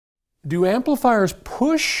Do amplifiers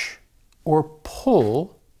push or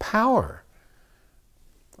pull power?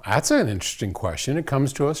 That's an interesting question. It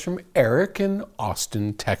comes to us from Eric in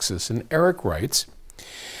Austin, Texas. And Eric writes,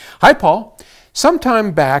 "Hi, Paul.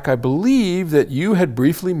 Sometime back, I believe that you had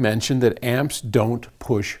briefly mentioned that amps don't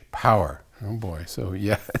push power." Oh boy, so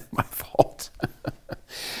yeah, my fault.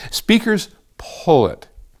 Speakers pull it.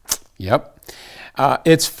 Yep.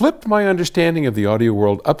 It's flipped my understanding of the audio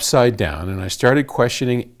world upside down, and I started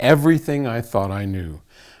questioning everything I thought I knew.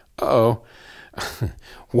 Uh-oh.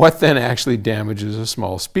 What then actually damages a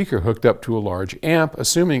small speaker hooked up to a large amp,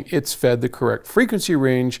 assuming it's fed the correct frequency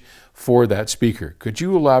range for that speaker? Could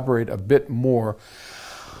you elaborate a bit more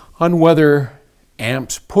on whether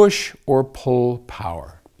amps push or pull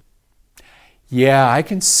power? Yeah, I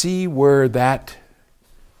can see where that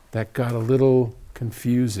got a little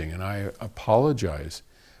confusing, and I apologize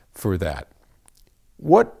for that.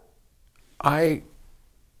 What I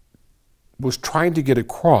was trying to get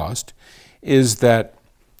across is that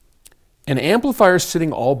an amplifier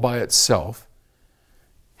sitting all by itself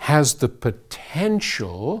has the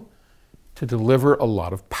potential to deliver a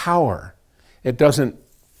lot of power. It doesn't,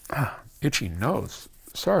 itchy nose,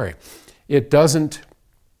 sorry. It doesn't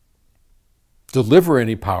deliver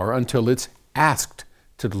any power until it's asked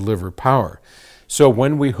to deliver power. So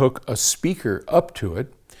when we hook a speaker up to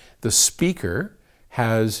it, the speaker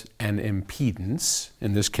has an impedance.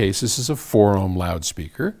 In this case, this is a 4-ohm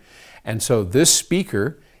loudspeaker. And so this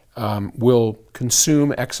speaker will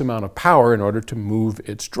consume X amount of power in order to move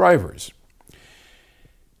its drivers.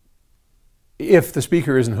 If the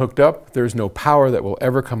speaker isn't hooked up, there's no power that will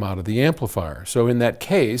ever come out of the amplifier. So in that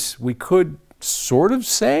case, we could sort of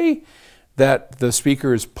say that the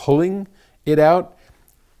speaker is pulling it out.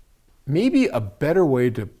 Maybe a better way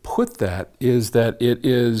to put that is that it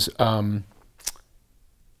is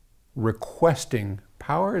requesting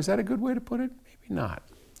power. Is that a good way to put it? Maybe not.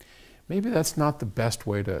 Maybe that's not the best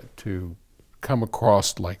way to come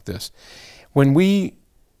across like this.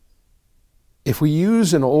 If we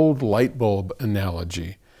use an old light bulb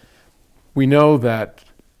analogy, we know that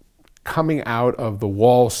coming out of the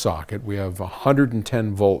wall socket, we have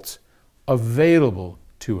 110 volts available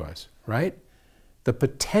to us, right? The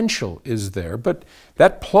potential is there, but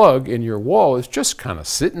that plug in your wall is just kind of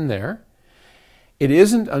sitting there. It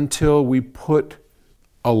isn't until we put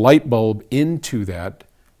a light bulb into that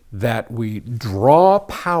we draw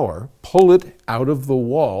power, pull it out of the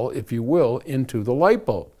wall, if you will, into the light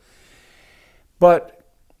bulb. But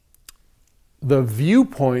the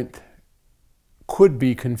viewpoint could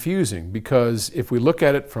be confusing, because if we look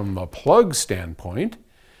at it from the plug standpoint,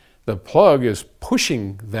 the plug is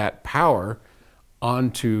pushing that power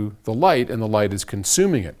onto the light, and the light is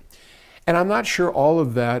consuming it. And I'm not sure all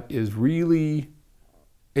of that is really,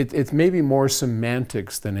 it's maybe more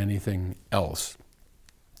semantics than anything else.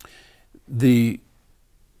 The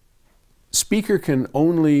speaker can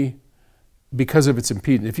only, because of its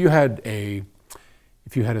impedance, if you had a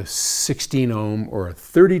 16 ohm or a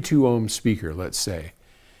 32 ohm speaker, let's say,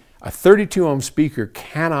 a 32 ohm speaker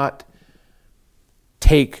cannot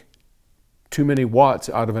take too many watts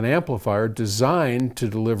out of an amplifier designed to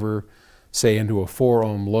deliver, say, into a 4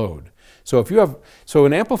 ohm load. So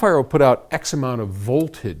an amplifier will put out X amount of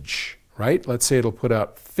voltage, right? Let's say it'll put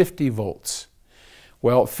out 50 volts.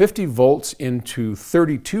 Well, 50 volts into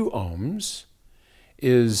 32 ohms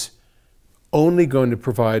is only going to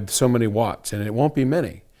provide so many watts, and it won't be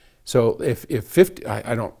many. So if 50,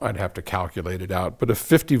 I'd have to calculate it out, but if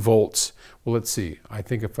 50 volts, well, let's see,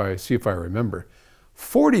 if I remember,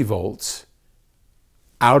 40 volts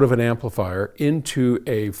out of an amplifier into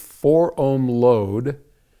a 4 ohm load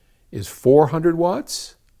is 400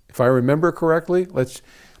 watts. If I remember correctly,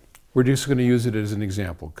 we're just going to use it as an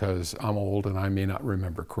example because I'm old and I may not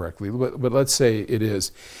remember correctly, but let's say it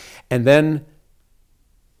is. And then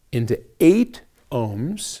into 8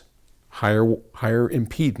 ohms, higher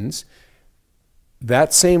impedance,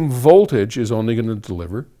 that same voltage is only going to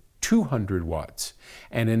deliver 200 watts.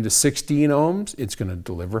 And into 16 ohms, it's going to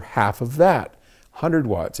deliver half of that, 100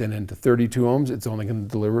 watts. And into 32 ohms, it's only going to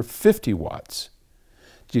deliver 50 watts.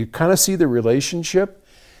 Do you kind of see the relationship?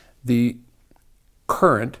 The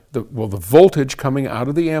current, the voltage coming out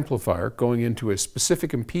of the amplifier going into a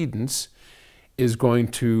specific impedance is going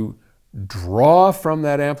to draw from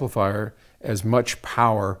that amplifier as much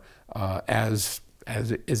power as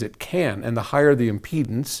it can. And the higher the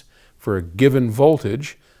impedance for a given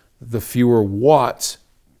voltage, the fewer watts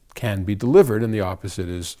can be delivered, and the opposite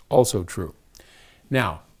is also true.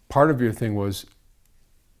 Now, part of your thing was,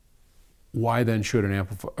 why then should an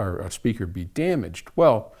amplifier or a speaker be damaged?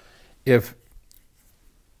 Well, if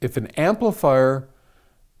an amplifier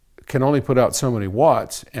can only put out so many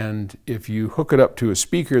watts, and if you hook it up to a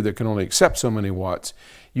speaker that can only accept so many watts,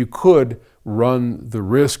 you could run the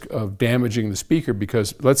risk of damaging the speaker,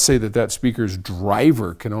 because let's say that that speaker's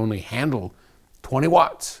driver can only handle 20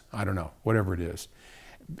 watts, I don't know, whatever it is.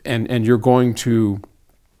 And you're going to,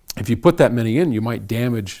 if you put that many in, you might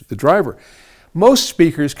damage the driver. Most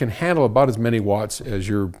speakers can handle about as many watts as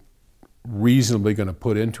you're reasonably going to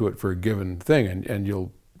put into it for a given thing, and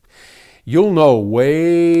you'll know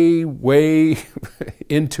way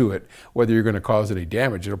into it whether you're going to cause any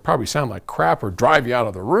damage. It'll probably sound like crap or drive you out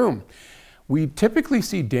of the room. We typically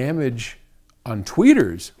see damage on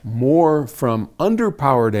tweeters more from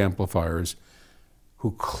underpowered amplifiers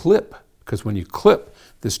who clip, because when you clip,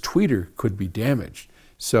 this tweeter could be damaged.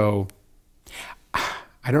 So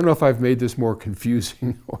I don't know if I've made this more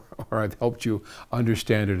confusing or I've helped you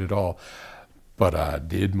understand it at all, but I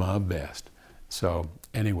did my best. So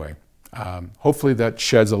anyway, hopefully that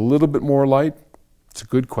sheds a little bit more light. It's a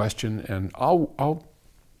good question, and I'll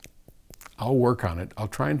work on it. I'll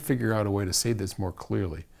try and figure out a way to say this more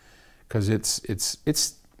clearly, because it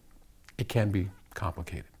can be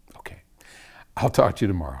complicated. Okay, I'll talk to you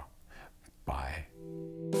tomorrow. Bye.